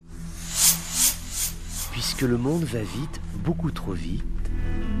Puisque le monde va vite, beaucoup trop vite,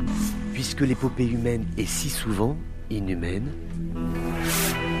 puisque l'épopée humaine est si souvent inhumaine,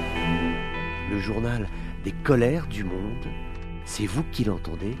 le journal des colères du monde, c'est vous qui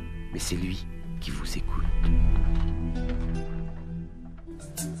l'entendez, mais c'est lui qui vous écoute.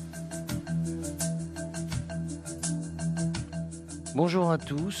 Bonjour à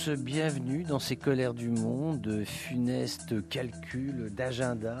tous, bienvenue dans ces colères du monde, funeste calcul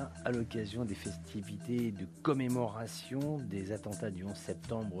d'agenda à l'occasion des festivités de commémoration des attentats du 11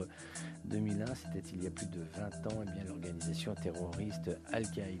 septembre 2001. C'était il y a plus de 20 ans. Et bien, l'organisation terroriste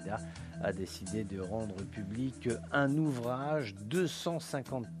Al-Qaïda a décidé de rendre public un ouvrage,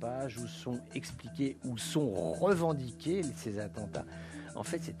 250 pages, où sont expliqués, où sont revendiqués ces attentats. En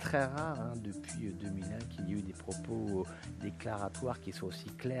fait, c'est très rare depuis 2001 qu'il y ait eu des propos déclaratoires qui soient aussi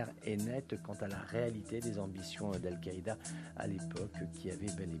clairs et nets quant à la réalité des ambitions d'Al-Qaïda à l'époque, qui avait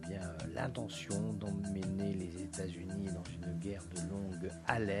bel et bien l'intention d'emmener les États-Unis dans une guerre de longue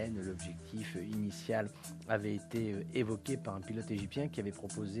haleine. L'objectif initial avait été évoqué par un pilote égyptien qui avait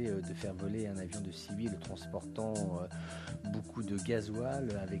proposé de faire voler un avion de civil transportant beaucoup de gasoil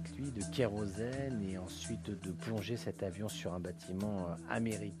avec lui, de kérosène, et ensuite de plonger cet avion sur un bâtiment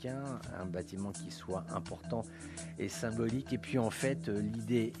américain, un bâtiment qui soit important et symbolique. Et puis en fait,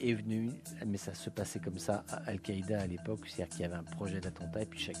 l'idée est venue, mais ça se passait comme ça à Al-Qaïda à l'époque, c'est-à-dire qu'il y avait un projet d'attentat et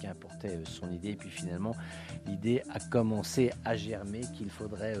puis chacun apportait son idée, et puis finalement l'idée a commencé à germer qu'il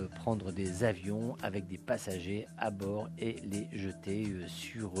faudrait prendre des avions avec des passagers à bord et les jeter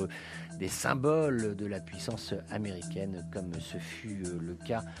sur des symboles de la puissance américaine, comme ce fut le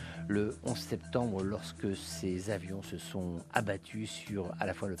cas le 11 septembre lorsque ces avions se sont abattus sur à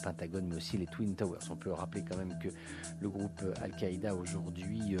la fois le Pentagone mais aussi les Twin Towers. On peut rappeler quand même que le groupe Al-Qaïda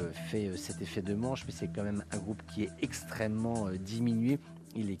aujourd'hui fait cet effet de manche, mais c'est quand même un groupe qui est extrêmement diminué.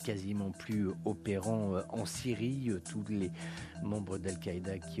 Il est quasiment plus opérant en Syrie. Tous les membres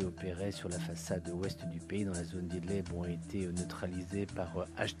d'Al-Qaïda qui opéraient sur la façade ouest du pays, dans la zone d'Idlib, ont été neutralisés par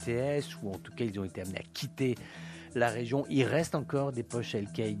HTS, ou en tout cas ils ont été amenés à quitter la région. Il reste encore des poches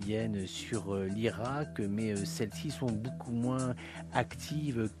al-qaïdiennes sur l'Irak, mais celles-ci sont beaucoup moins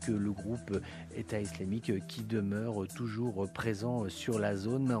actives que le groupe État islamique qui demeure toujours présent sur la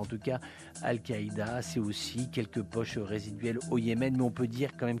zone. Mais en tout cas, Al-Qaïda, c'est aussi quelques poches résiduelles au Yémen, mais on peut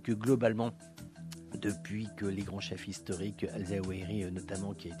dire quand même que globalement, depuis que les grands chefs historiques, Al-Zawahiri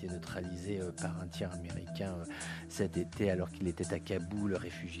notamment, qui a été neutralisé par un tir américain cet été alors qu'il était à Kaboul,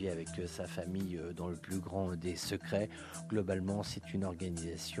 réfugié avec sa famille dans le plus grand des secrets, globalement c'est une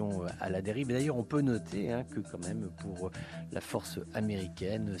organisation à la dérive. Et d'ailleurs on peut noter que quand même pour la force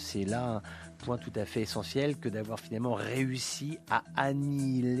américaine, c'est là un point tout à fait essentiel que d'avoir finalement réussi à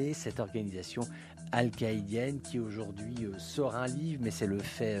annihiler cette organisation al-qaïdienne qui aujourd'hui sort un livre, mais c'est le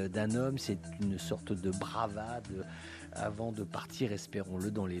fait d'un homme, c'est une sorte de bravade avant de partir, espérons-le,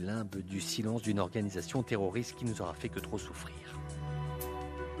 dans les limbes du silence d'une organisation terroriste qui nous aura fait que trop souffrir.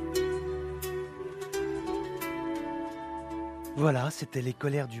 Voilà, c'était les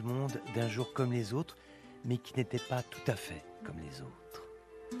colères du monde d'un jour comme les autres, mais qui n'étaient pas tout à fait comme les autres.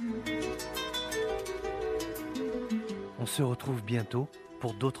 On se retrouve bientôt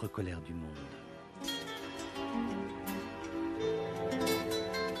pour d'autres colères du monde.